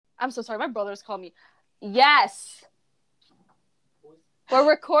I'm so sorry. My brothers call me. Yes. We're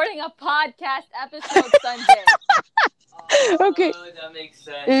recording a podcast episode, Sunday. Okay. That makes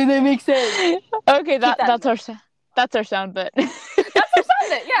sense. That makes sense. Okay, that that's our sound bit. That's our sound bit.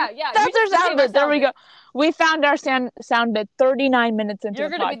 Yeah. That's our sound bit. There we go. We found our sound bit 39 minutes into the podcast.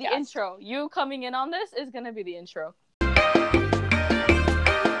 You're going to be the intro. You coming in on this is going to be the intro.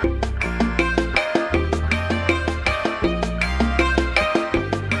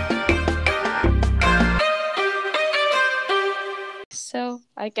 So,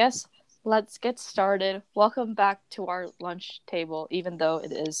 I guess let's get started. Welcome back to our lunch table, even though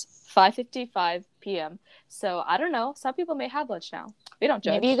it is 5:55 p.m. So, I don't know. Some people may have lunch now. We don't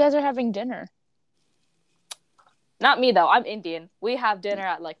judge. Maybe you guys are having dinner. Not me, though. I'm Indian. We have dinner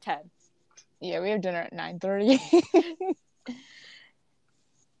at like 10. Yeah, we have dinner at 9:30.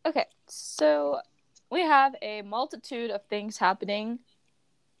 Okay, so we have a multitude of things happening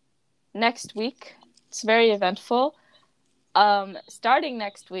next week. It's very eventful. Starting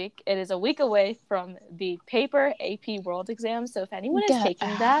next week, it is a week away from the paper AP World exam. So if anyone is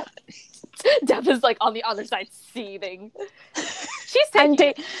taking that, Deb is like on the other side seething. She's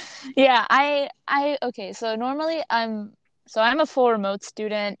taking Okay, so normally I'm a full remote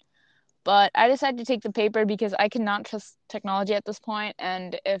student, but I decided to take the paper because I cannot trust technology at this point,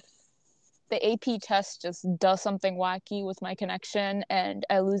 and if the AP test just does something wacky with my connection and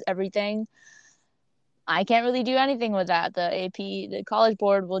I lose everything, I can't really do anything with that. The college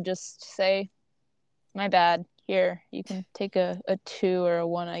board will just say, my bad, here, you can take a 2 or a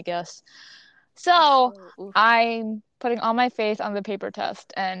 1, I guess. So I'm putting all my faith on the paper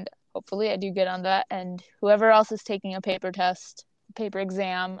test, and hopefully I do good on that. And whoever else is taking a paper test, paper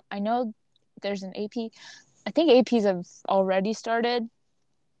exam, I know there's an AP. I think APs have already started,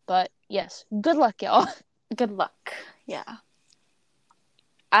 but yes, good luck, y'all. Good luck, yeah.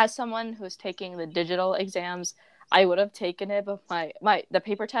 As someone who's taking the digital exams, I would have taken it, but the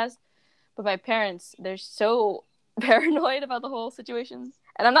paper test. But my parents, they're so paranoid about the whole situation.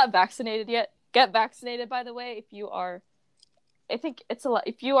 And I'm not vaccinated yet. Get vaccinated, by the way, if you are. I think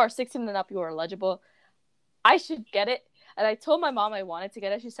if you are 16 and up, you are eligible. I should get it. And I told my mom I wanted to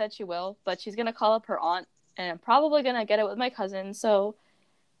get it. She said she will, but she's gonna call up her aunt, and I'm probably gonna get it with my cousin. So,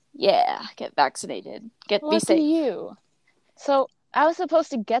 yeah, get vaccinated. Be safe. Lucky you. So I was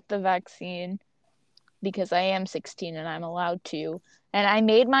supposed to get the vaccine because I am 16 and I'm allowed to. And I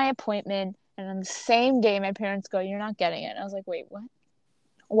made my appointment, and on the same day, my parents go, "You're not getting it." And I was like, "Wait, what?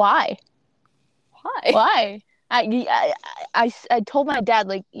 Why? Why?" I told my dad,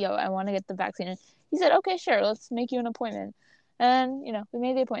 like, "Yo, I want to get the vaccine." And he said, "Okay, sure, let's make you an appointment." And, we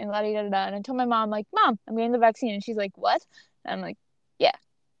made the appointment, and I told my mom, like, "Mom, I'm getting the vaccine." And she's like, "What?" And I'm like, "Yeah."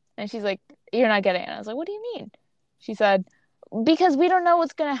 And she's like, "You're not getting it." And I was like, "What do you mean?" She said, "Because we don't know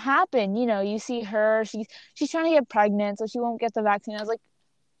what's going to happen. You see her, she's trying to get pregnant, so she won't get the vaccine." I was like,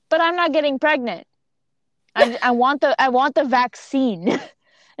 "But I'm not getting pregnant. I want the vaccine."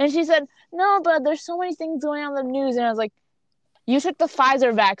 And she said, "No, but there's so many things going on in the news." And I was like, "You took the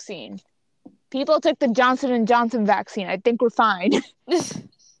Pfizer vaccine. People took the Johnson & Johnson vaccine. I think we're fine."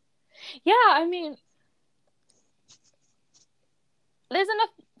 Yeah, I mean, there's enough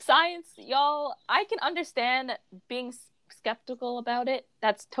science, y'all. I can understand being skeptical about it.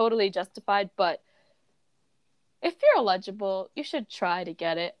 That's totally justified, but if you're eligible, you should try to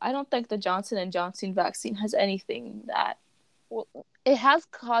get it. I don't think the Johnson & Johnson vaccine has anything that... Well, it has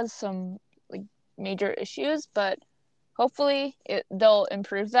caused some major issues, but hopefully they'll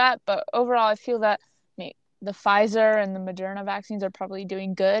improve that. But overall, I feel that the Pfizer and the Moderna vaccines are probably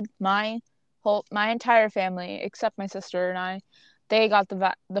doing good. My entire family, except my sister and I, they got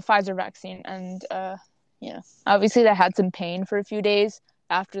the Pfizer vaccine, and obviously they had some pain for a few days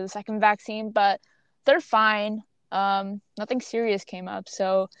after the second vaccine, but they're fine. Nothing serious came up.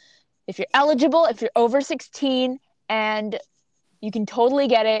 So if you're eligible, if you're over 16 and you can totally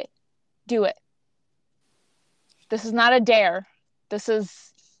get it, do it. This is not a dare. This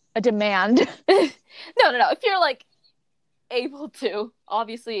is a demand. No. If you're able to,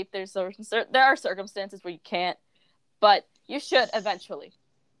 obviously, if there are circumstances where you can't, but you should eventually.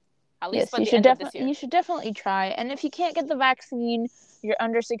 At least by the end of this year. You should definitely try. And if you can't get the vaccine, you're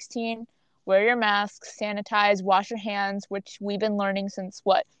under 16, wear your mask, sanitize, wash your hands, which we've been learning since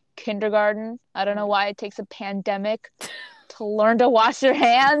kindergarten. I don't know why it takes a pandemic to learn to wash your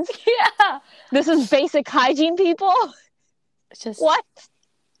hands. Yeah. This is basic hygiene, people. It's just what?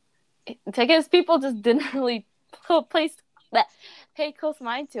 I guess people just didn't really pay close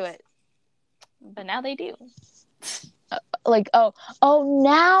mind to it. But now they do. like, oh,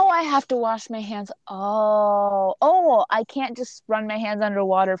 now I have to wash my hands. Oh, I can't just run my hands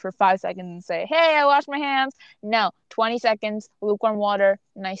underwater for 5 seconds and say, hey, I washed my hands. No, 20 seconds, lukewarm water,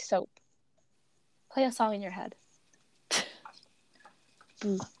 nice soap. Play a song in your head.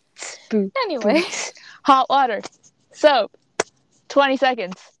 Boots, boots, Anyway. boots. Hot water, soap, 20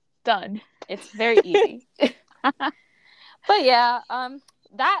 seconds, done. It's very easy. But yeah,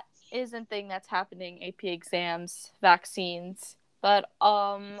 that is a thing that's happening, AP exams, vaccines. But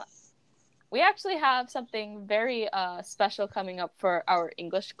we actually have something very special coming up for our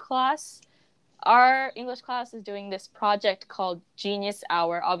English class. Our English class is doing this project called Genius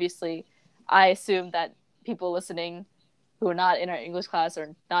Hour. Obviously, I assume that people listening who are not in our English class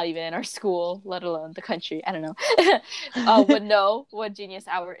or not even in our school, let alone the country, I don't know, would know what Genius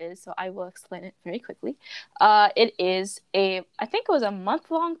Hour is. So I will explain it very quickly. It is I think it was a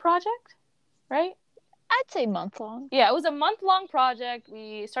month-long project, right? I'd say month-long. Yeah, it was a month-long project.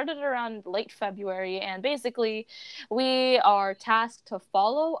 We started around late February, and basically we are tasked to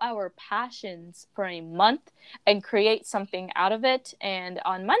follow our passions for a month and create something out of it. And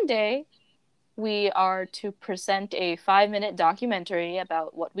on Monday, we are to present a 5-minute documentary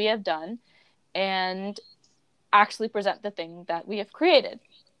about what we have done and actually present the thing that we have created.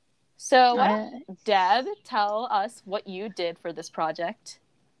 So, why don't Deb tell us what you did for this project?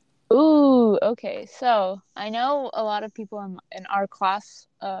 Ooh, okay. So I know a lot of people in our class,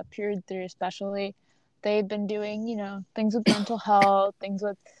 period 3 especially, they've been doing, things with mental health, things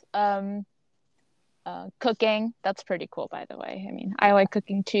with cooking. That's pretty cool, by the way. I mean, I like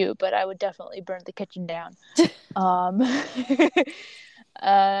cooking too, but I would definitely burn the kitchen down.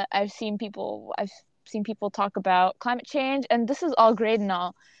 I've seen people talk about climate change, and this is all great and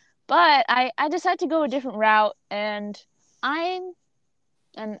all, but I decided to go a different route, and I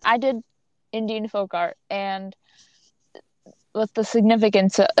did Indian folk art, and with the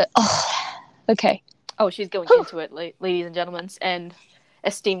significance of, okay. Oh, she's going into it, ladies and gentlemen, and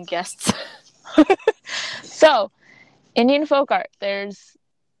esteemed guests. So, Indian folk art. There's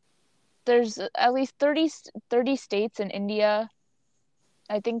at least 30 states in India.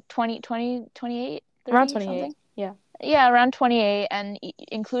 I think 28, 30, Around 28, something. Yeah. Yeah, around 28, and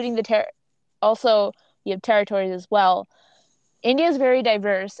including also you have territories as well. India is very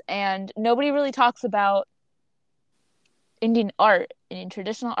diverse, and nobody really talks about Indian art, Indian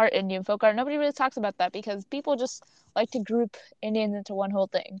traditional art, Indian folk art. Nobody really talks about that because people just like to group Indians into one whole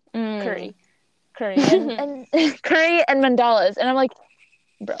thing. Curry and curry and mandalas. And I'm like,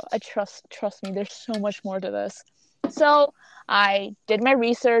 bro, I trust me, there's so much more to this. So I did my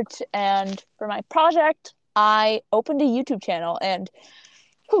research, and for my project, I opened a YouTube channel, and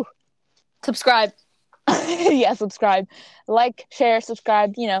subscribe. Yeah, subscribe, like, share,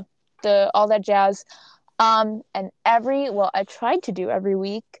 subscribe, all that jazz. And I tried to do every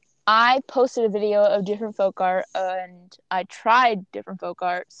week. I posted a video of different folk art, and I tried different folk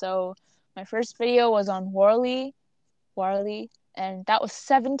art. So my first video was on Warli, and that was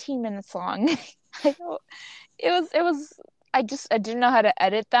 17 minutes long. It was I didn't know how to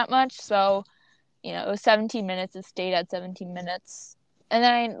edit that much, so it was 17 minutes. It stayed at 17 minutes. And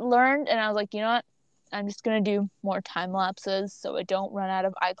then I learned, and I was like, you know what? I'm just going to do more time lapses so I don't run out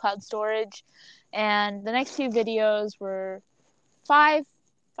of iCloud storage. And the next few videos were 5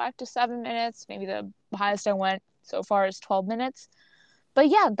 to 7 minutes. Maybe the highest I went so far is 12 minutes. But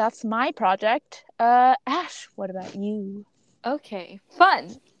yeah, that's my project. Ash, what about you? Okay,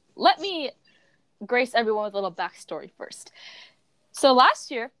 fun. Let me grace everyone with a little backstory first. So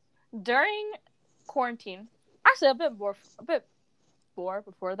last year, during quarantine, actually a bit more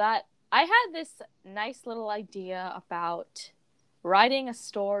before that, I had this nice little idea about writing a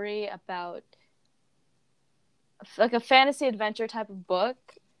story about like a fantasy adventure type of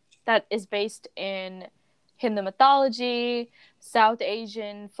book that is based in Hindu mythology, South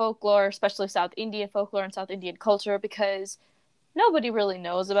Asian folklore, especially South Indian folklore and South Indian culture, because nobody really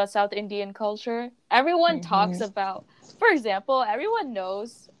knows about South Indian culture. Everyone talks about, for example, everyone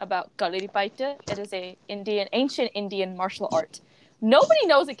knows about Kalaripaita. It is a ancient Indian martial art. Nobody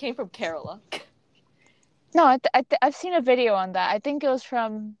knows it came from Kerala. No, I've seen a video on that. I think it was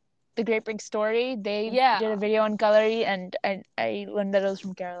from The Great Big Story. They did a video on Gallery, and I learned that it was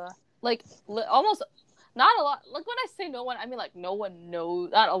from Kerala. Like, almost not a lot. Like, when I say no one, I mean, like, no one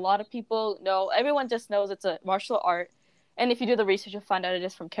knows. Not a lot of people know. Everyone just knows it's a martial art. And if you do the research, you'll find out it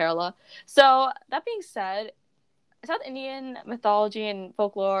is from Kerala. So, that being said, South Indian mythology and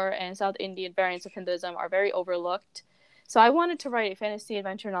folklore and South Indian variants of Hinduism are very overlooked. So I wanted to write a fantasy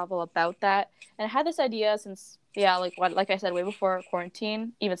adventure novel about that, and I had this idea since like I said, way before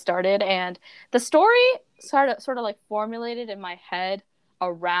quarantine even started, and the story sort of like formulated in my head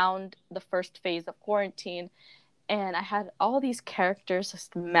around the first phase of quarantine, and I had all these characters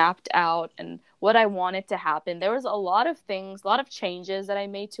just mapped out and what I wanted to happen. There was a lot of things, a lot of changes that I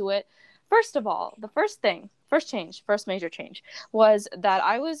made to it. First of all, the first major change was that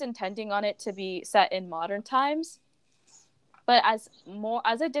I was intending on it to be set in modern times. But as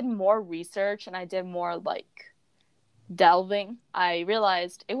I did more research and I did more like delving, I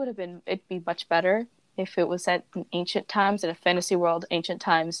realized it'd be much better if it was set in ancient times, in a fantasy world, ancient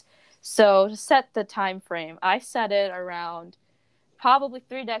times. So to set the time frame, I set it around probably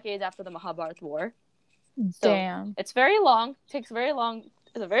 3 decades after the Mahabharata War. So Damn. it's very long, takes very long,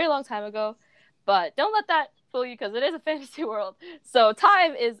 it's a very long time ago, but don't let that fool you because it is a fantasy world. So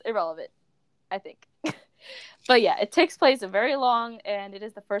time is irrelevant, I think. But yeah, it takes place very long, and it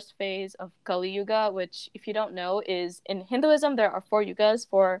is the first phase of Kali Yuga, which, if you don't know, is in Hinduism, there are 4 yugas,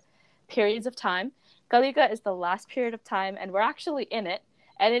 4 periods of time. Kali Yuga is the last period of time, and we're actually in it,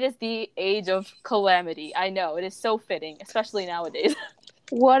 and it is the age of calamity. I know, it is so fitting, especially nowadays.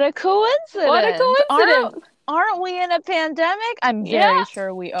 What a coincidence! What a coincidence! Aren't we in a pandemic? I'm very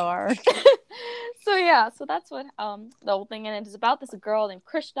sure we are. So that's what the whole thing in it is about. This girl named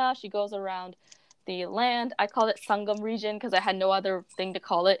Krishna. She goes around the land. I called it Sangam region because I had no other thing to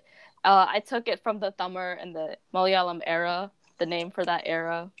call it. I took it from the Tamil and the Malayalam era, the name for that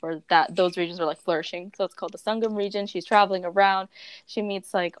era, where those regions were like flourishing. So it's called the Sangam region. She's traveling around. She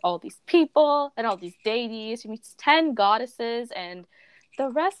meets like all these people and all these deities. She meets 10 goddesses, and the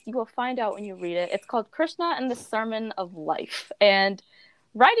rest you will find out when you read it. It's called Krishna and the Sermon of Life. And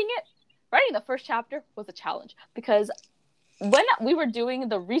writing the first chapter was a challenge because when we were doing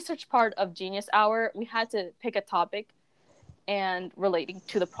the research part of Genius Hour, we had to pick a topic and relating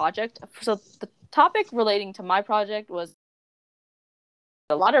to the project. So the topic relating to my project was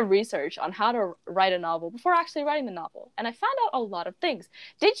a lot of research on how to write a novel before actually writing the novel. And I found out a lot of things.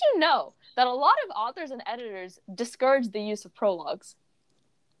 Did you know that a lot of authors and editors discourage the use of prologues?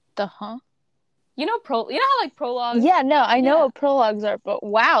 You know how like prologues? Yeah, no, I know what prologues are, but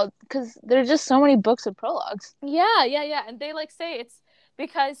wow, because there's just so many books of prologues. Yeah. And they like say it's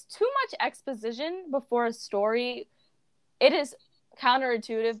because too much exposition before a story, it is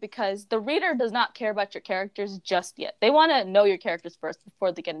counterintuitive because the reader does not care about your characters just yet. They want to know your characters first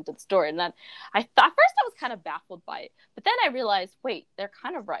before they get into the story. And then at first I was kind of baffled by it, but then I realized, wait, they're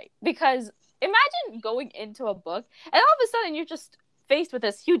kind of right. Because imagine going into a book and all of a sudden you're just faced with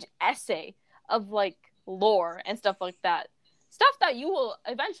this huge essay of like lore and stuff like that. Stuff that you will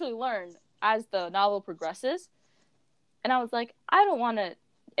eventually learn as the novel progresses. And I was like, I don't want to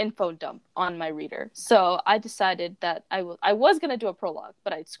info dump on my reader. So I decided that I was going to do a prologue,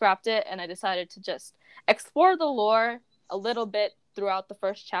 but I scrapped it and I decided to just explore the lore a little bit throughout the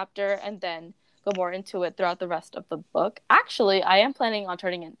first chapter and then go more into it throughout the rest of the book. Actually, I am planning on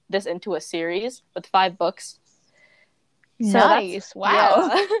turning this into a series with 5 books. So nice. Wow.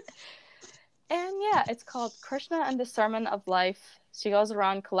 Yeah. And yeah, it's called Krishna and the Sermon of Life. She goes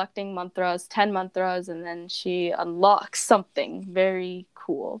around collecting mantras, 10 mantras, and then she unlocks something very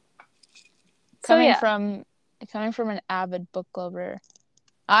cool. Coming from an avid book lover,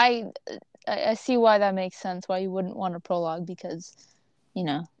 I see why that makes sense. Why you wouldn't want a prologue, because you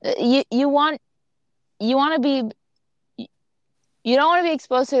want to be. You don't want to be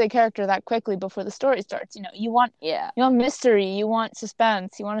exposed to the character that quickly before the story starts. You want mystery, you want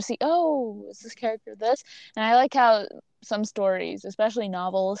suspense, you want to see, oh, is this character this? And I like how some stories, especially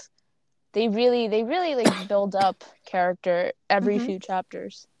novels, they really like build up character every few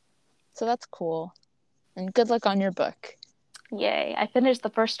chapters. So that's cool. And good luck on your book. Yay! I finished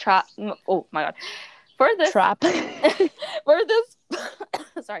the first trap. Oh my god! For this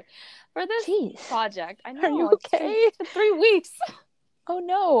sorry. For this project, I know. Are you okay? It's 3 weeks. Oh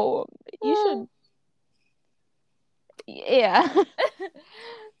no! You should. Yeah.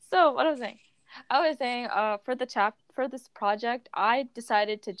 So what I was saying, for this project, I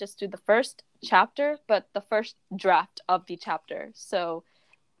decided to just do the first chapter, but the first draft of the chapter. So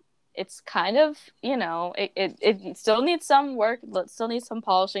it's kind of, it still needs some work, still needs some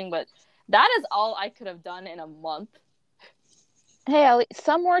polishing, but that is all I could have done in a month. Hey, Ellie,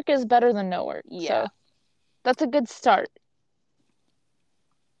 some work is better than no work. Yeah. So that's a good start.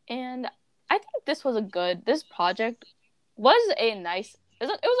 And I think this project was it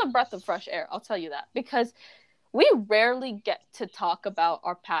was a breath of fresh air, I'll tell you that. Because we rarely get to talk about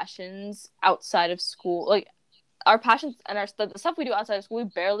our passions outside of school. Like, our passions and the stuff we do outside of school, we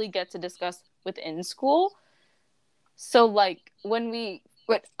barely get to discuss within school. So like when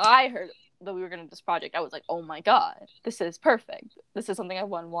I heard that we were gonna do this project, I was like, oh my god, this is perfect. This is something I've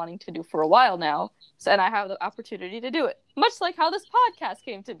been wanting to do for a while now. So, and I have the opportunity to do it. Much like how this podcast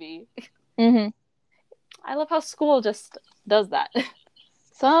came to be. Mm-hmm. I love how school just does that.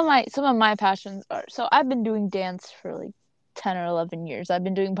 Some of my passions are, so I've been doing dance for like 10 or 11 years. I've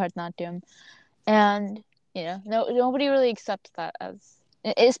been doing Bharatanatyam, and nobody really accepts that, as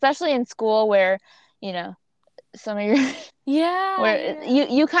especially in school where some of your where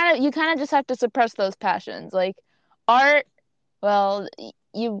you kind of just have to suppress those passions. Like art, well,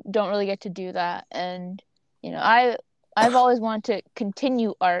 you don't really get to do that. And I've always wanted to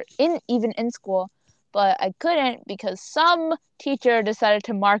continue art even in school, but I couldn't because some teacher decided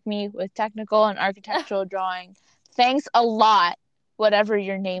to mark me with technical and architectural drawing. Thanks a lot, whatever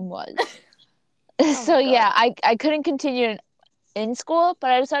your name was. So yeah, I couldn't continue in school,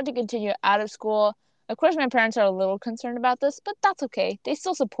 but I decided to continue out of school. Of course, my parents are a little concerned about this, but that's okay. They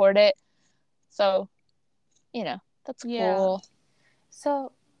still support it. So, that's cool.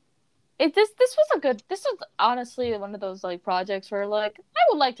 So this was honestly one of those like projects where like I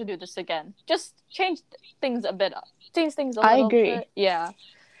would like to do this again. Just change things a bit up. Change things a little I agree. bit. Yeah.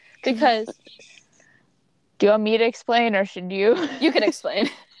 Because do you want me to explain or should you? You can explain.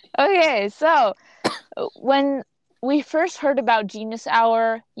 Okay, so when we first heard about Genius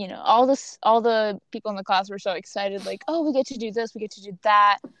Hour, all the people in the class were so excited, like, oh, we get to do this, we get to do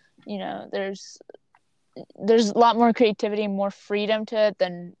that. There's a lot more creativity and more freedom to it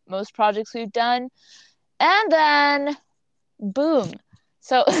than most projects we've done. And then, boom.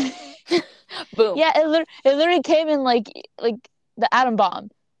 So, boom. Yeah, it literally came in like the atom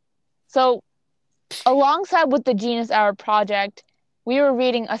bomb. So, alongside with the Genius Hour project, we were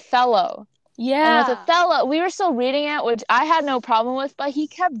reading Othello. Yeah. And with Othello, we were still reading it, which I had no problem with, but he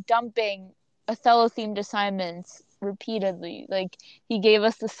kept dumping Othello-themed assignments repeatedly. Like, he gave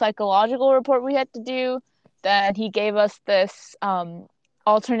us the psychological report we had to do, then he gave us this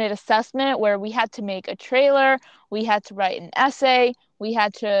alternate assessment where we had to make a trailer, we had to write an essay, we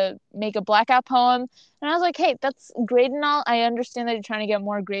had to make a blackout poem. And I was like, hey, that's great and all. I understand that you're trying to get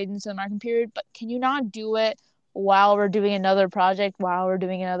more grades into the marking period, but can you not do it while we're doing another project?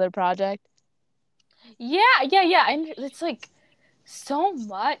 Yeah. And it's like so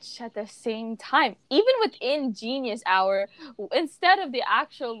much at the same time. Even within Genius Hour, instead of the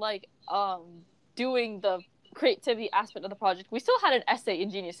actual like doing the creativity aspect of the project, we still had an essay in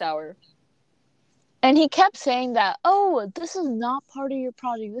Genius Hour. And he kept saying that, oh, this is not part of your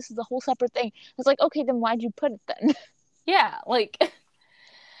project. This is a whole separate thing. It's like, okay, then why'd you put it then? Yeah, like,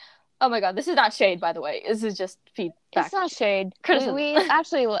 oh my god, this is not shade, by the way. This is just feedback. It's not shade. Criticism. We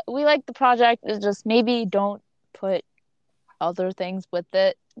actually, we like the project. It's just maybe don't put other things with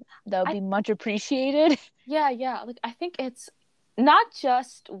it. That would be much appreciated. Yeah. Like, I think it's not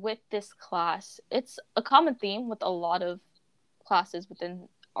just with this class. It's a common theme with a lot of classes within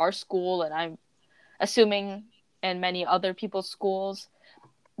our school, and I'm assuming in many other people's schools.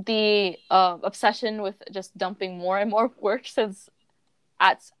 The obsession with just dumping more and more work since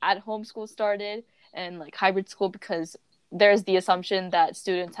at home school started and like hybrid school, because there's the assumption that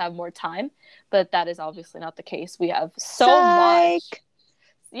students have more time, but that is obviously not the case. We have so much.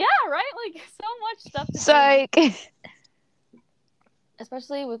 Yeah, right? Like so much stuff to do.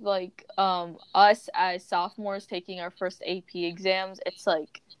 Especially with like us as sophomores taking our first AP exams. It's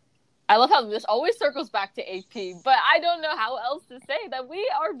like, I love how this always circles back to AP, but I don't know how else to say that we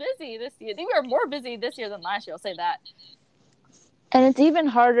are busy this year. I think we are more busy this year than last year, I'll say that. And it's even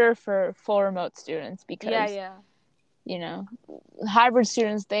harder for full remote students because, hybrid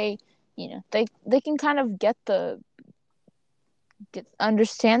students, they can kind of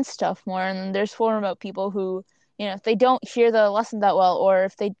understand stuff more. And there's full remote people who, if they don't hear the lesson that well, or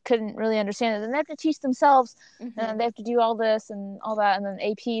if they couldn't really understand it, then they have to teach themselves, and they have to do all this and all that, and then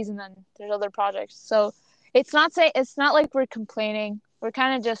APs, and then there's other projects. So it's not like we're complaining. We're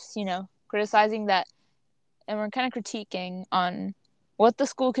kind of just, criticizing that, and we're kind of critiquing on what the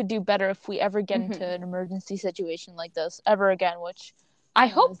school could do better if we ever get into an emergency situation like this ever again, which I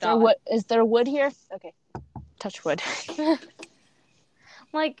hope not. Is there wood here? Okay. Touch wood.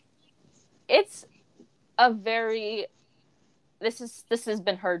 Like, it's a very, this has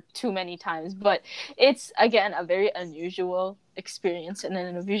been heard too many times, but it's again a very unusual experience in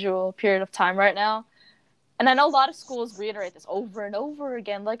an unusual period of time right now. And I know a lot of schools reiterate this over and over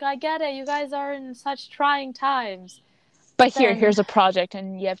again. Like, I get it, you guys are in such trying times. But here's a project,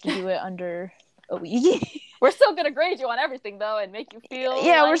 and you have to do it under a week. We're still gonna grade you on everything though, and make you feel.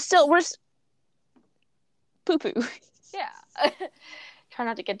 Yeah, like... we're poo poo. Yeah. Try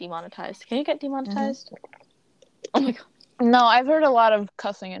not to get demonetized. Can you get demonetized? Oh my god. No, I've heard a lot of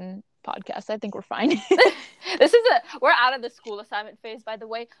cussing in podcasts. I think we're fine. We're out of the school assignment phase, by the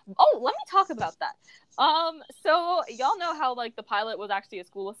way. Oh, let me talk about that. So y'all know how like the pilot was actually a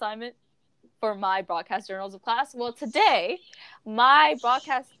school assignment for my broadcast journalism class. Well, today, my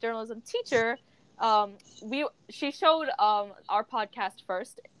broadcast journalism teacher, she showed our podcast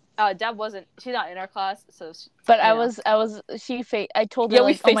first. Deb she's not in our class, so but I told her, yeah,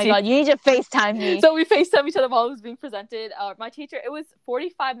 like, oh my god, you need to FaceTime me. So we FaceTime each other while it was being presented. My teacher, it was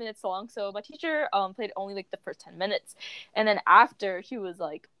 45 minutes long, so my teacher played only like the first 10 minutes, and then after she was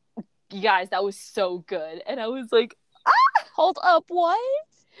like, "You guys, that was so good," and I was like, hold up, what?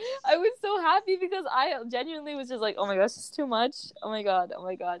 I was so happy because I genuinely was just like, oh my gosh, this is too much. Oh my god.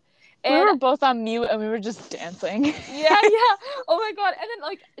 And we were both on mute and we were just dancing. Yeah. Oh my god. And then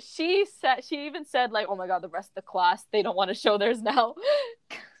like she even said like, oh my god, the rest of the class, they don't want to show theirs now.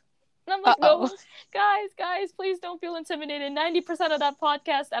 And I'm like, no, guys, please don't feel intimidated. 90% of that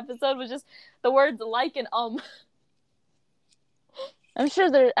podcast episode was just the words like and I'm sure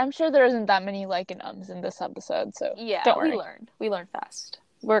there isn't that many like and ums in this episode, so yeah, don't worry. We learned fast.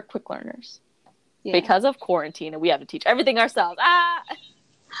 We're quick learners. Yeah. Because of quarantine and we have to teach everything ourselves.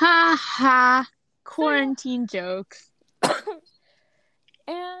 Ha ha. Quarantine jokes.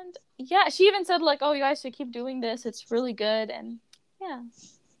 And yeah, she even said like, oh, you guys should keep doing this. It's really good. And yeah.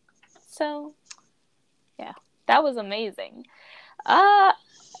 So yeah, that was amazing.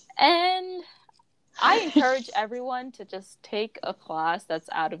 And I encourage everyone to just take a class that's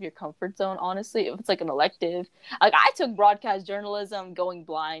out of your comfort zone, honestly. If it's like an elective. Like, I took broadcast journalism going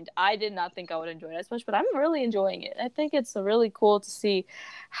blind. I did not think I would enjoy it as much, but I'm really enjoying it. I think it's really cool to see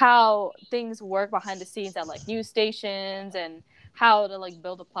how things work behind the scenes at, like, news stations and how to, like,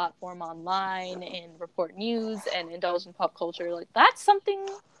 build a platform online and report news and indulge in pop culture. Like, that's something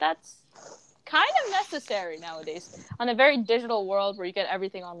that's kind of necessary nowadays on a very digital world where you get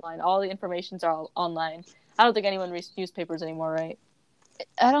everything online. All the informations are all online. I don't think anyone reads newspapers anymore, right?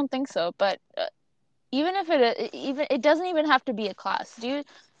 I don't think so, but even if it doesn't even have to be a class.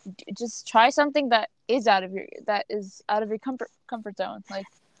 Just try something that is out of your comfort zone. Like,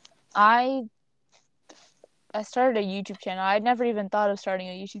 I started a YouTube channel. I'd never even thought of starting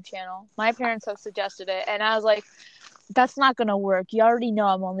a YouTube channel. My parents have suggested it, and I was like, that's not gonna work. You already know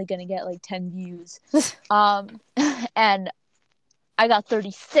I'm only gonna get like 10 views. And I got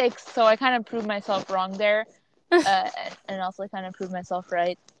 36, so I kind of proved myself wrong there. And also kind of proved myself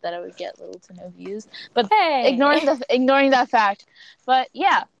right that I would get little to no views. But ignoring that fact. But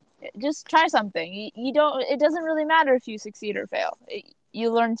yeah, just try something. It doesn't really matter if you succeed or fail.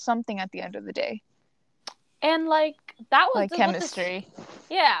 You learn something at the end of the day. And like that was like chemistry.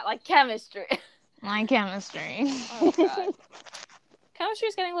 Yeah, like chemistry. My chemistry. Oh god. Chemistry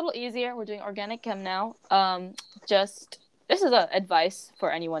is getting a little easier. We're doing organic chem now. This is advice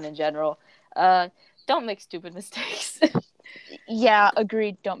for anyone in general. Don't make stupid mistakes. Yeah,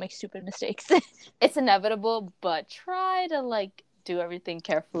 agreed. Don't make stupid mistakes. It's inevitable, but try to like do everything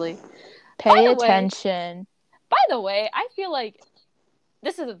carefully. Pay attention. By the way, I feel like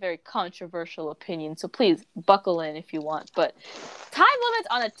this is a very controversial opinion, so please buckle in if you want. But time limits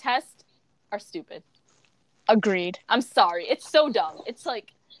on a test are stupid. Agreed. I'm sorry. It's so dumb. It's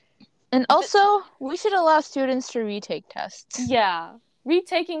like... And also, we should allow students to retake tests. Yeah.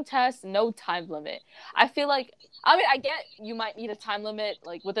 Retaking tests, no time limit. I feel like... I mean, I get you might need a time limit,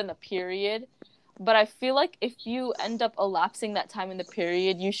 like, within the period. But I feel like if you end up elapsing that time in the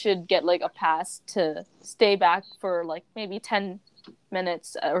period, you should get, like, a pass to stay back for, like, maybe 10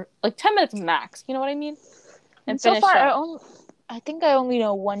 minutes. Or, like, 10 minutes max. You know what I mean? And so far, I think I only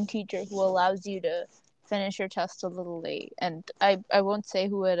know one teacher who allows you to finish your test a little late, and I won't say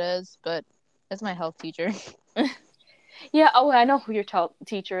who it is, but it's my health teacher. Yeah, I know who your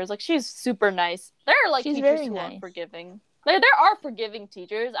teacher is. Like, she's super nice. There are like teachers who are forgiving. Like, there are forgiving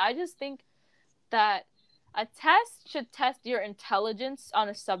teachers. I just think that a test should test your intelligence on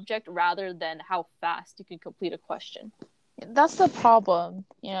a subject rather than how fast you can complete a question. That's the problem.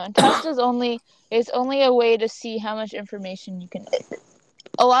 You know, test is only a way to see how much information you can.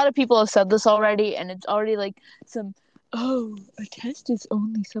 A lot of people have said this already, and it's already like a test is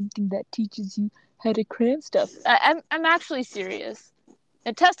only something that teaches you how to cram stuff. I'm actually serious.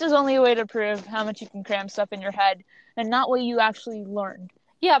 A test is only a way to prove how much you can cram stuff in your head, and not what you actually learned.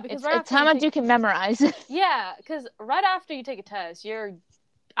 Yeah, because it's how much you can memorize. Yeah, because right after you take a test,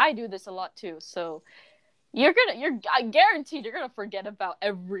 I do this a lot too, so I guaranteed you're gonna forget about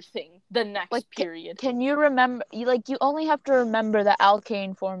everything the next period. Can you remember? You only have to remember the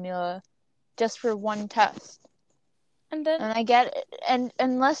alkane formula, just for one test. And then And I get it. And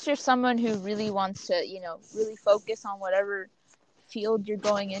unless you're someone who really wants to, really focus on whatever field you're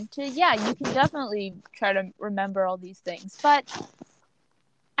going into, yeah, you can definitely try to remember all these things. But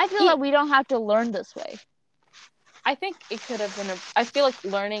I feel that we don't have to learn this way. I think it could have been I feel like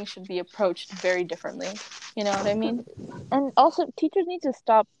learning should be approached very differently. You know what I mean? And also, teachers need to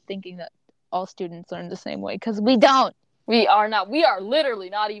stop thinking that all students learn the same way, because we don't. We are literally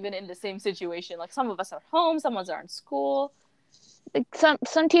not even in the same situation. Like, some of us are home, some of us are in school. Like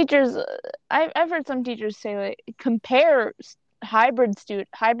some teachers, I've heard some teachers say, like, compare hybrid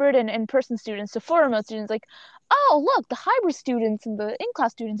and in-person students to full remote students. Like, oh, look, the hybrid students and the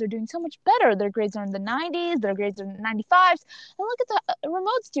in-class students are doing so much better. Their grades are in the 90s, their grades are in the 95s. And look at the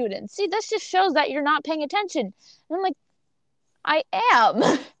remote students. See, this just shows that you're not paying attention. And I'm like, I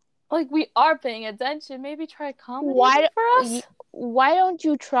am. Like, we are paying attention. Maybe try accommodating for us. Why don't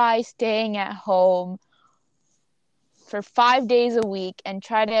you try staying at home for 5 days a week and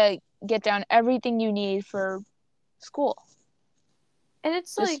try to get down everything you need for school? And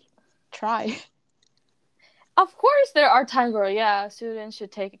it's Just like, try. Of course there are times where, yeah, students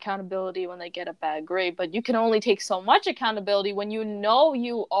should take accountability when they get a bad grade, but you can only take so much accountability when you know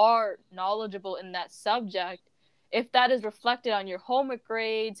you are knowledgeable in that subject. If that is reflected on your homework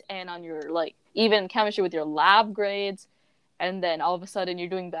grades and on your, like, even chemistry with your lab grades, and then all of a sudden you're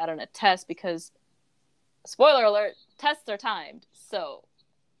doing bad on a test because, spoiler alert, tests are timed. So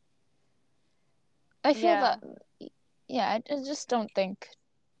I feel that, yeah, I just don't think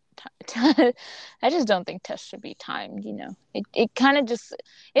I just don't think tests should be timed. It kind of just,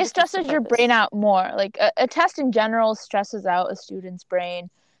 it stresses your brain out more. Like, a test in general stresses out a student's brain.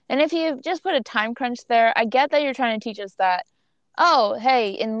 And if you just put a time crunch there, I get that you're trying to teach us that, oh,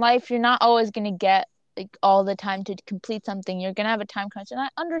 hey, in life, you're not always going to get, like, all the time to complete something. You're going to have a time crunch. And I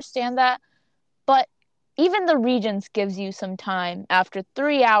understand that. But even the Regents gives you some time after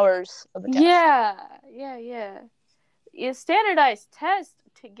 3 hours of a test. Yeah. A standardized test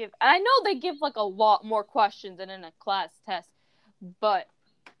to give. I know they give, like, a lot more questions than in a class test, but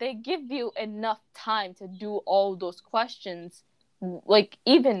they give you enough time to do all those questions, like,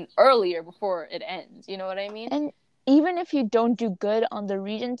 even earlier before it ends. You know what I mean? And even if you don't do good on the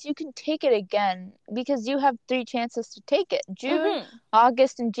Regents, you can take it again because you have 3 chances to take it: June,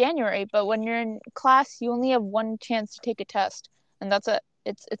 August, and January. But when you're in class, you only have 1 chance to take a test, and that's it.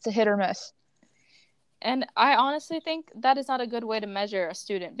 It's a hit or miss. And I honestly think that is not a good way to measure a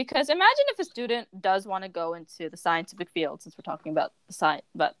student, because imagine if a student does want to go into the scientific field, since we're talking about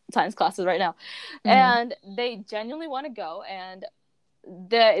science classes right now, and they genuinely want to go, and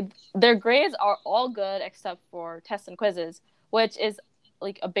their grades are all good except for tests and quizzes, which is,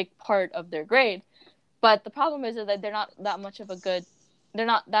 like, a big part of their grade. But the problem is that they're not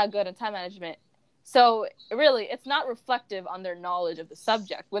that good in time management. So really, it's not reflective on their knowledge of the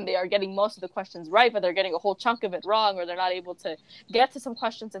subject when they are getting most of the questions right, but they're getting a whole chunk of it wrong, or they're not able to get to some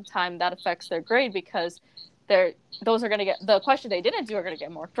questions in time. That affects their grade because those are going to get, the question they didn't do are going to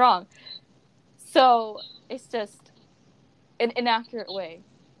get marked wrong. So it's just an inaccurate way,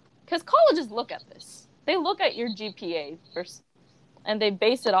 because colleges look at this. They look at your GPA first, and they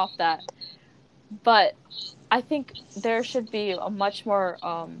base it off that. But I think there should be a much more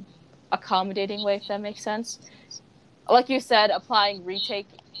accommodating way, if that makes sense. Like you said, applying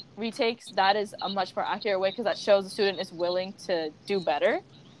retakes, that is a much more accurate way, because that shows the student is willing to do better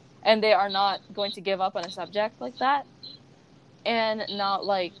and they are not going to give up on a subject like that, and not,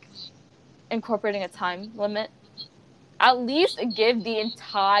 like, incorporating a time limit. At least give the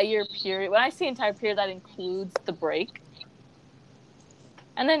entire period. When I say entire period, that includes the break.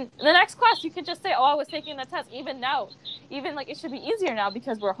 And then in the next class, you could just say, oh, I was taking the test. Even now, like, it should be easier now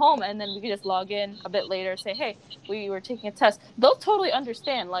because we're home, and then we could just log in a bit later, say, hey, we were taking a test. They'll totally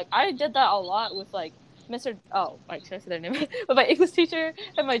understand. Like, I did that a should I say their name? But my English teacher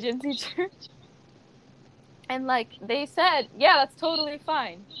and my gym teacher. And, like, they said, yeah, that's totally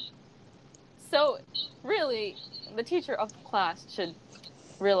fine. So really, the teacher of the class should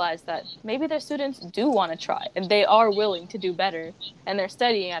realize that maybe their students do want to try, and they are willing to do better, and they're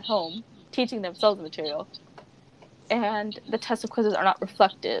studying at home, teaching themselves the material, and the tests and quizzes are not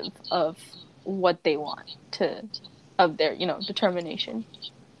reflective of what they want of their, determination.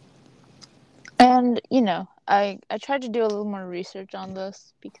 And, I tried to do a little more research on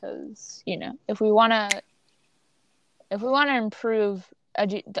this because, if we want to improve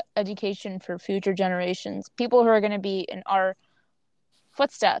education for future generations, people who are going to be in our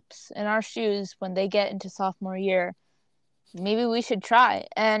footsteps, in our shoes when they get into sophomore year, maybe we should try.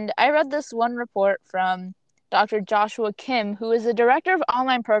 And I read this one report from Dr. Joshua Kim, who is the director of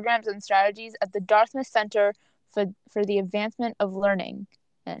online programs and strategies at the Dartmouth Center for the advancement of learning.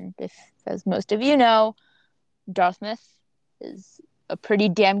 And if, as most of you know, Dartmouth is a pretty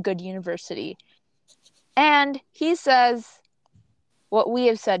damn good university. And he says what we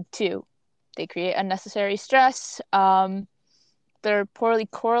have said too. They create unnecessary stress. They're poorly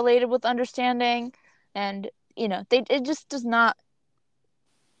correlated with understanding, and it just does not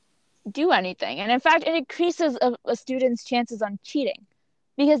do anything. And in fact, it increases a student's chances on cheating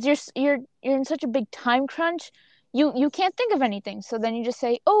because you're in such a big time crunch. You can't think of anything, so then you just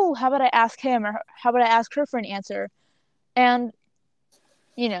say, "Oh, how about I ask him, or how about I ask her for an answer?" And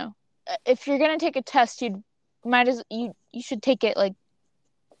if you're gonna take a test, you should take it like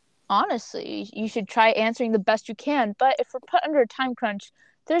honestly. You should try answering the best you can. But if we're put under a time crunch,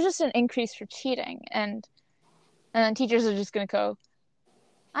 there's just an increase for cheating, and then teachers are just gonna go,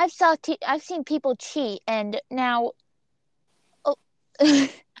 I've seen people cheat, and now, oh, I'm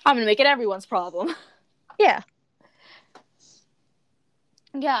gonna make it everyone's problem. Yeah.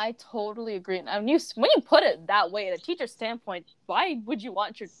 Yeah, I totally agree. And when you put it that way, at a teacher's standpoint, why would you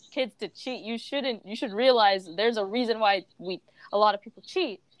want your kids to cheat? You shouldn't. You should realize there's a reason why a lot of people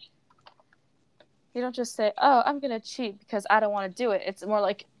cheat. You don't just say, "Oh, I'm gonna cheat because I don't want to do it." It's more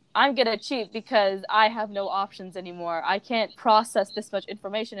like, I'm gonna cheat because I have no options anymore. I can't process this much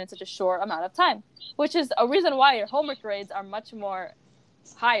information in such a short amount of time, which is a reason why your homework grades are much more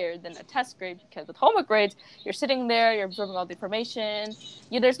higher than a test grade, because with homework grades, you're sitting there, you're absorbing all the information.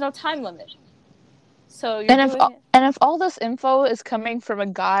 There's no time limit. So if all this info is coming from a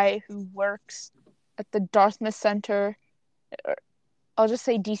guy who works at the Dartmouth Center, or I'll just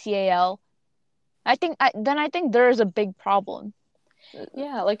say DCAL, I think there is a big problem.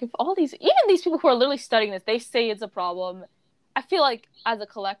 Yeah, like if even these people who are literally studying this, they say it's a problem. I feel like as a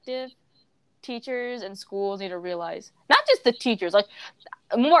collective, teachers and schools need to realize, not just the teachers, like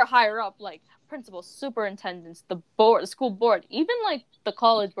more higher up, like principals, superintendents, the school board, even like the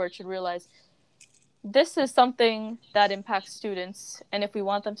college board should realize this is something that impacts students, and if we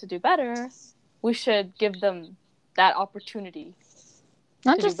want them to do better, we should give them that opportunity.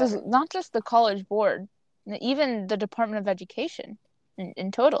 Not just the college board, even the Department of Education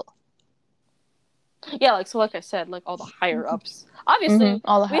in total. Yeah, like I said, like all the higher ups. Obviously,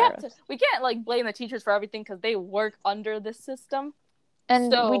 all the higher ups. We can't like blame the teachers for everything because they work under this system.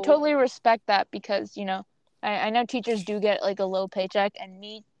 And we totally respect that because, I know teachers do get like a low paycheck, and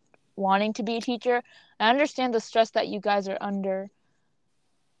me wanting to be a teacher, I understand the stress that you guys are under.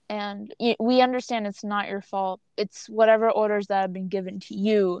 And we understand it's not your fault. It's whatever orders that have been given to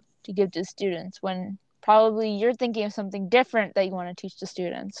you to give to students, when probably you're thinking of something different that you want to teach to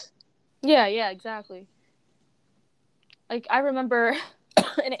students. Yeah, exactly. Like, I remember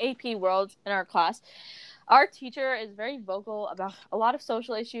in AP World in our class, our teacher is very vocal about a lot of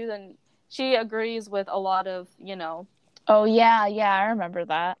social issues, and she agrees with a lot of, Oh, yeah, I remember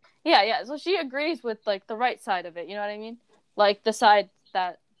that. Yeah, so she agrees with, like, the right side of it, you know what I mean? Like, the side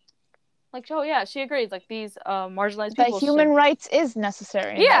that, like, oh, yeah, she agrees, like, these marginalized people. But human rights is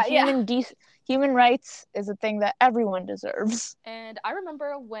necessary. Yeah, Human rights is a thing that everyone deserves. And I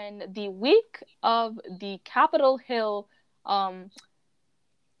remember when the week of the Capitol Hill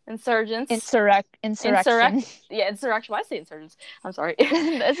insurrection. Yeah, insurrection. Why I say insurgents? I'm sorry.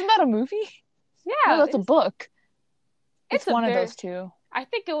 Isn't that a movie? Yeah. No, that's a book. It's one of those two. I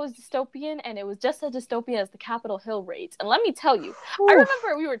think it was dystopian, and it was just as dystopian as the Capitol Hill raids. And let me tell you, I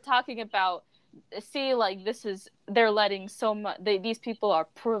remember we were talking about, they're letting so much, these people are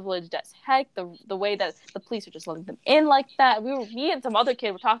privileged as heck, the way that the police are just letting them in like that. Me and some other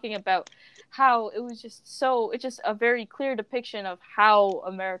kid were talking about how it was it's just a very clear depiction of how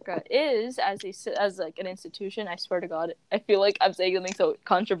America is as like an institution. I swear to God, I feel like I'm saying something so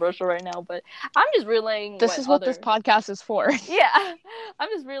controversial right now, but I'm just relaying this podcast is for. Yeah, I'm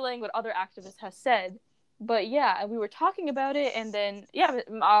just relaying what other activists have said. But yeah, we were talking about it, and then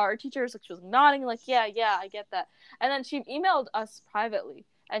our teacher was she was nodding like, yeah, I get that. And then she emailed us privately,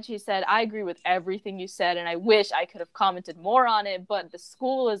 and she said, I agree with everything you said, and I wish I could have commented more on it, but the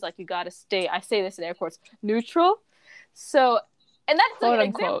school is like, you gotta stay, I say this in air quotes, neutral. So, and that's like an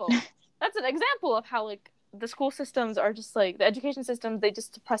example. That's an example of how like the school systems are just like, the education systems, they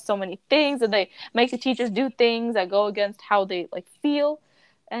just suppress so many things, and they make the teachers do things that go against how they like feel,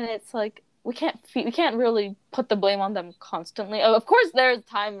 and it's like, we can't really put the blame on them constantly. Of course, there's a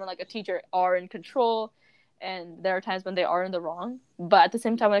time when like a teacher are in control, and there are times when they are in the wrong. But at the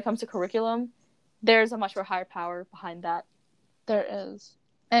same time, when it comes to curriculum, there's a much more higher power behind that. There is.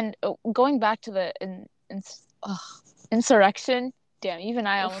 And going back to the insurrection, damn, even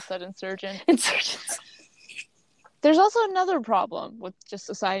I almost said insurgent. Insurgents. There's also another problem with just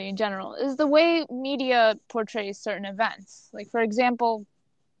society in general, is the way media portrays certain events. Like, for example,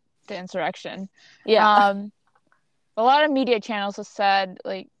 the insurrection. Yeah. A lot of media channels have said,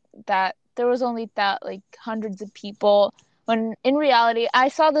 like, that there was only that, like, hundreds of people, when in reality, I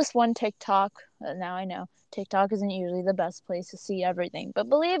saw this one TikTok, now I know, TikTok isn't usually the best place to see everything, but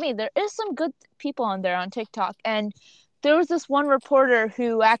believe me, there is some good people on there on TikTok, and there was this one reporter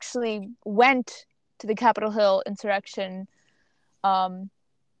who actually went to the Capitol Hill insurrection to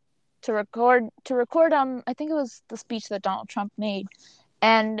record I think it was the speech that Donald Trump made,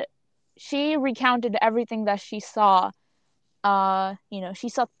 and she recounted everything that she saw. She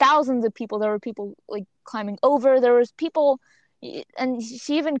saw thousands of people. There were people like climbing over. There was people, and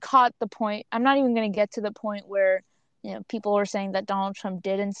she even caught the point. I'm not even going to get to the point where, people were saying that Donald Trump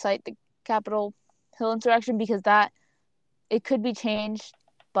did incite the Capitol Hill insurrection, because that it could be changed.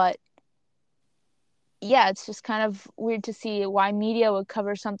 But yeah, it's just kind of weird to see why media would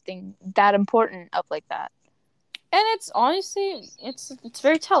cover something that important up like that. And it's honestly, it's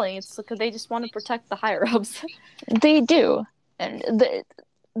very telling. It's like they just want to protect the higher ups. They do, and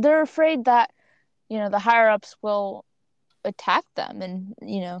they're afraid that the higher ups will attack them and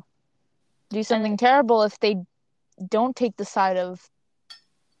do something terrible if they don't take the side of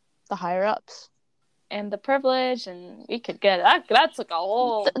the higher ups. And the privilege, and we could get that's like a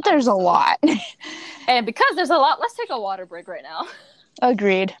whole. There's a lot, and because there's a lot, let's take a water break right now.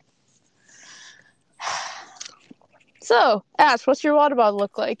 Agreed. So, Ash, what's your water bottle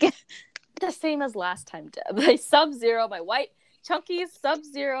look like? The same as last time, Deb. My Sub-Zero, my white, chunky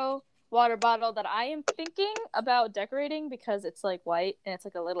Sub-Zero water bottle that I am thinking about decorating because it's like white and it's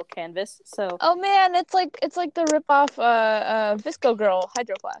like a little canvas. So. Oh man, it's like the rip-off Visco Girl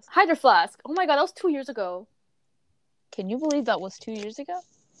Hydro Flask. Hydro Flask. Oh my god, that was 2 years ago. Can you believe that was 2 years ago?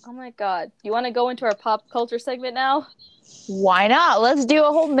 Oh my god. You want to go into our pop culture segment now? Why not? Let's do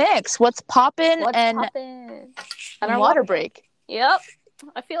a whole mix. What's poppin' and water break. Yep.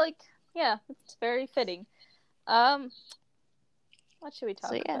 I feel like, yeah, it's very fitting. What should we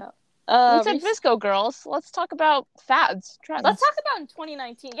talk about? We said Visco Girls. Let's talk about fads, trends. Let's talk about in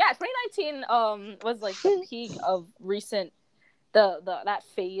 2019. Yeah, 2019 was like the peak of recent that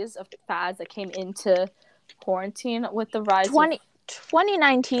phase of fads that came into quarantine with the rise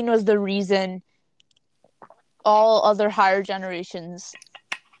 2019 was the reason all other higher generations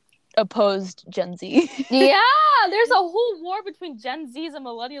opposed Gen Z. Yeah, there's a whole war between Gen Zs and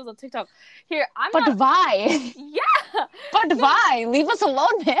millennials on TikTok. Here, But why? Yeah. But why? Leave us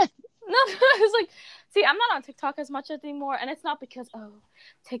alone, man. No, it's like, see, I'm not on TikTok as much anymore, and it's not because,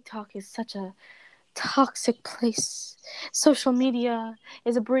 TikTok is such a toxic place. Social media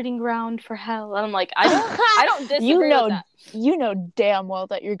is a breeding ground for hell. And I'm like, I don't disagree with that. You know damn well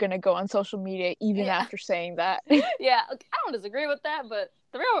that you're going to go on social media even after saying that. Yeah, I don't disagree with that, but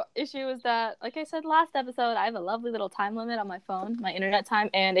the real issue is that, like I said last episode, I have a lovely little time limit on my phone, my internet time,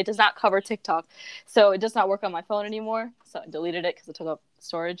 and it does not cover TikTok. So it does not work on my phone anymore. So I deleted it because it took up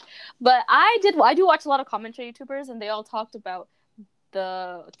storage. But I do watch a lot of commentary YouTubers, and they all talked about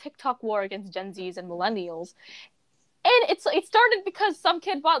the TikTok war against Gen Zs and millennials. And it started because some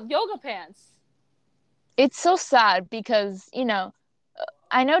kid bought yoga pants. It's so sad because,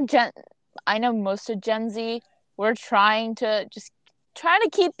 I know most of Gen Z, we're trying to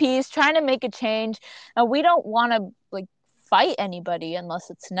keep peace, trying to make a change. And we don't want to fight anybody unless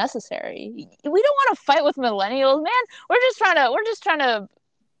it's necessary. We don't want to fight with millennials, man. We're just trying to.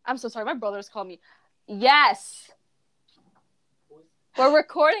 I'm so sorry. My brothers call me. Yes. We're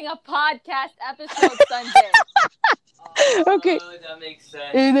recording a podcast episode Sunday. Okay. That makes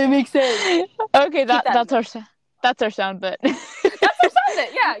sense. That makes sense. Okay, that's our sound bit. That's our sound bit.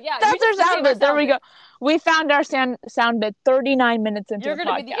 Yeah. That's our sound bit. There we go. We found our sound bit 39 minutes into the podcast. You're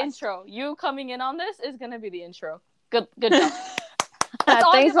gonna be the intro. You coming in on this is gonna be the intro. Good job. Let's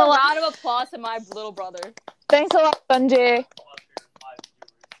all give a round of applause to my little brother. Thanks a lot, Sanjay.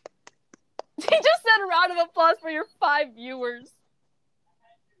 He just said a round of applause for your 5 viewers.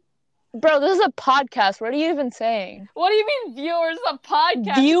 Bro, this is a podcast. What are you even saying? What do you mean viewers? A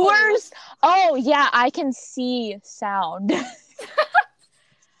podcast. Viewers? Oh, yeah, I can see sound.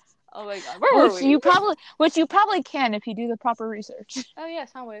 Oh my god. Where were we? Which you probably can if you do the proper research. Oh yeah,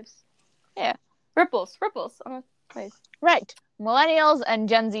 sound waves. Yeah. Ripples on the waves. Right. Millennials and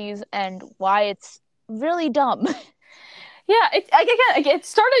Gen Zs and why it's really dumb. Yeah, it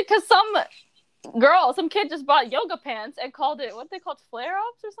started because some kid just bought yoga pants and called it, what they called,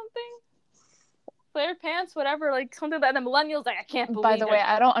 flare-ups or something? Flared pants, whatever, something that the millennials, I can't believe. By the way,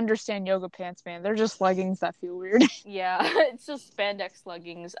 I don't understand yoga pants, man. They're just leggings that feel weird. Yeah, it's just spandex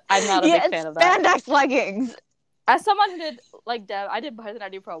leggings. I'm not a big fan of that. Spandex leggings. As someone who did, like Deb, I did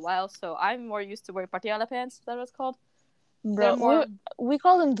Bharatanatyam for a while, so I'm more used to wearing patiala pants. Is that what it's called? They're Bro, more we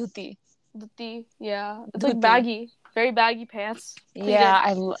call them dhuti. dhuti. Yeah, it's like Dhuti. baggy, very baggy pants, pleated.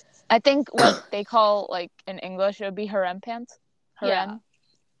 Yeah, I think what they call like in English it would be harem pants. Yeah, Harem.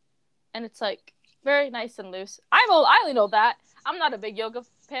 and it's like very nice and loose. I only know that. I'm not a big yoga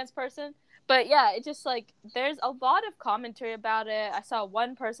pants person, but yeah, it just like there's a lot of commentary about it. I saw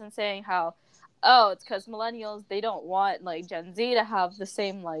one person saying how, oh, it's because millennials, they don't want like Gen Z to have the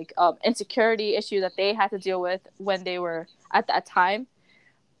same like insecurity issue that they had to deal with when they were at that time.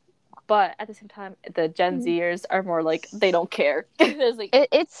 But at the same time, the Gen Zers are more like they don't care. There's like,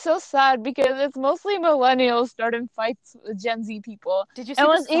 It's so sad because it's mostly millennials starting fights with Gen Z people. did you And see the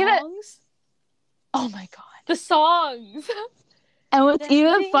what's even songs? oh my god. The songs. And what's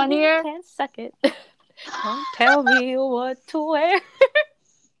even You funnier, can't suck it. Don't tell me what to wear.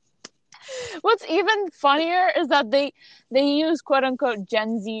 what's even funnier is that they use quote unquote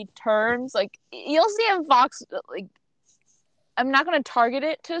Gen Z terms. Like you'll see in Fox, like I'm not going to target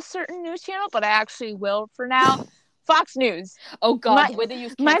it to a certain news channel, but I actually will for now. Fox News. Oh god, the way they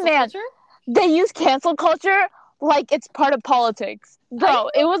use My cancel man, culture? they use cancel culture like it's part of politics. Bro,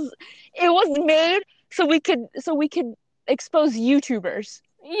 it was made so we could expose YouTubers.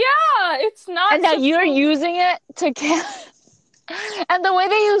 Yeah, it's not And now supposed. you're using it to and the way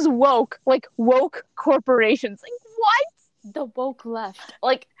they use woke, like woke corporations. Like what? The woke left.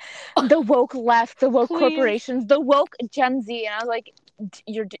 Like, The woke left, the woke please. corporations, the woke Gen Z, and I was like,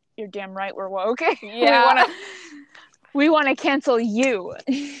 you're damn right, we're woke. Yeah. we want to cancel you.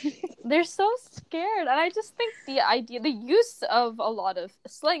 They're so scared. And I just think the use of a lot of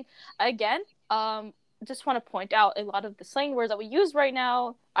slang, again, just want to point out a lot of the slang words that we use right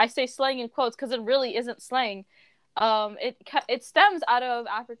now. I say slang in quotes because it really isn't slang. It stems out of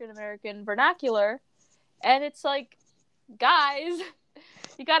African American vernacular, and it's like, guys,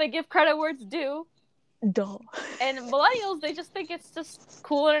 you gotta give credit where it's due. Duh. And millennials, they just think it's just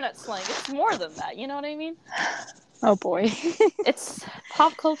cool internet slang. It's more than that. You know what I mean? Oh boy. It's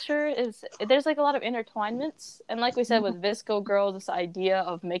pop culture is there's like a lot of intertwinements, and like we said with Visco Girls, this idea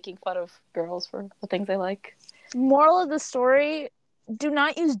of making fun of girls for the things they like. Moral of the story: do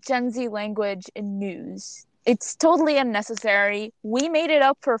not use Gen Z language in news. It's totally unnecessary. We made it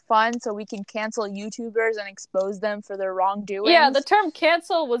up for fun so we can cancel YouTubers and expose them for their Yeah, the wrongdoings. term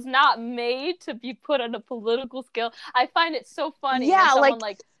cancel was not made to be put on a political scale. I find it so funny when Yeah, someone like,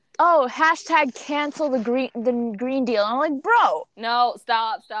 like, oh, hashtag cancel the Green Deal. I'm like, bro. no,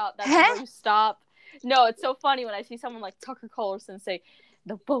 stop, that's Huh? where you stop. No, it's so funny when I see someone like Tucker Carlson say,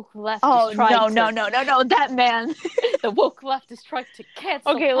 the woke left is Oh trying no, to that man. the woke left is trying to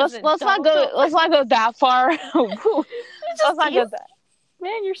cancel Okay, President let's not Donald go Trump. let's not go that far. Let's not go that.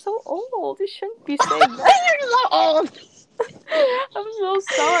 Man, you're so old. You shouldn't be saying that. You're so old. I'm so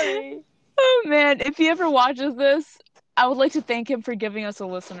sorry. Oh man, if he ever watches this, I would like to thank him for giving us a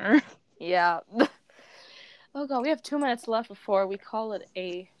listener. Yeah. Oh god, we have 2 minutes left before we call it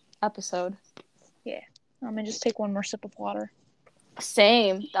a episode. Yeah. I'm gonna just take one more sip of water.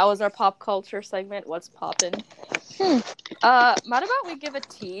 Same. That was our pop culture segment. What's poppin'? What about we give a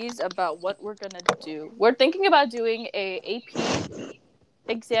tease about what we're gonna do? We're thinking about doing a AP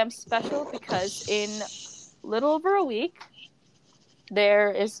exam special because in little over a week,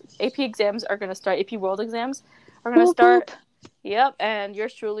 there is AP exams are gonna start. AP World exams are gonna start. Boop. Yep, and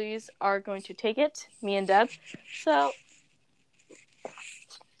yours truly's are going to take it. Me and Deb. So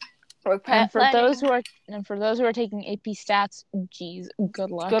we're And for planning. those who are taking AP stats, geez,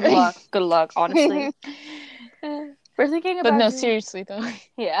 good luck. Good luck. Honestly, we're thinking about. But no, seriously though.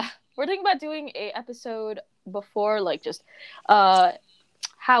 Yeah, we're thinking about doing a episode before, like just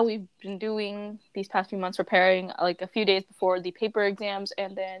how we've been doing these past few months, preparing like a few days before the paper exams,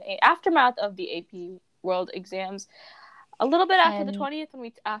 and then a aftermath of the AP World exams. A little bit after the 20th,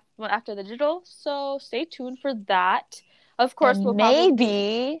 when after the digital. So stay tuned for that. Of course, we'll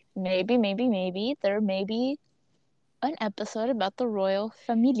maybe there may be an episode about the royal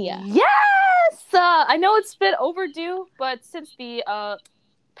familia. Yes! I know it's been overdue, but since the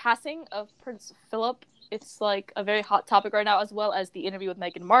passing of Prince Philip, it's like a very hot topic right now, as well as the interview with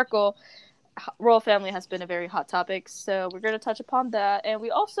Meghan Markle. Royal family has been a very hot topic, so we're going to touch upon that. And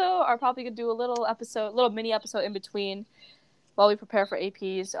we also are probably going to do a little mini episode in between while we prepare for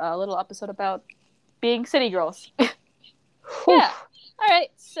APs, a little episode about being city girls. Yeah. All right.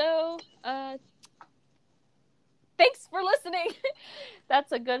 So, thanks for listening.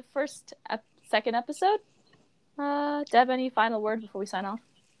 That's a good second episode. Deb, any final words before we sign off?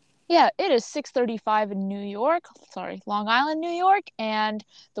 Yeah, it is 6:35 in New York. Sorry, Long Island, New York, and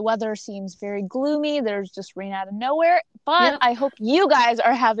the weather seems very gloomy. There's just rain out of nowhere, but Yep. I hope you guys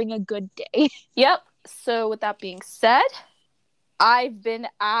are having a good day. Yep. So with that being said, I've been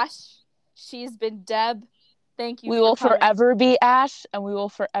Ash. She's been Deb. Thank you We for will coming. forever be Ash, and we will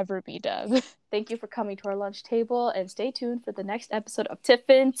forever be Deb. Thank you for coming to our lunch table, and stay tuned for the next episode of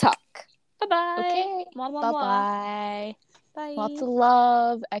Tiffin Talk. Bye-bye. Okay, Mwah, mwah, mwah. bye-bye. Lots Bye. of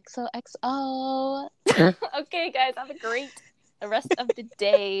love. XOXO. Okay, guys, have a great rest of the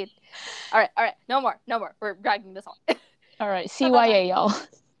day. All right. No more. We're dragging this on. All right, Bye. CYA, y'all.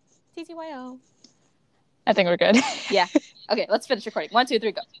 TTYO. I think we're good. Yeah. Okay, let's finish recording. 1, 2,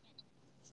 3, go.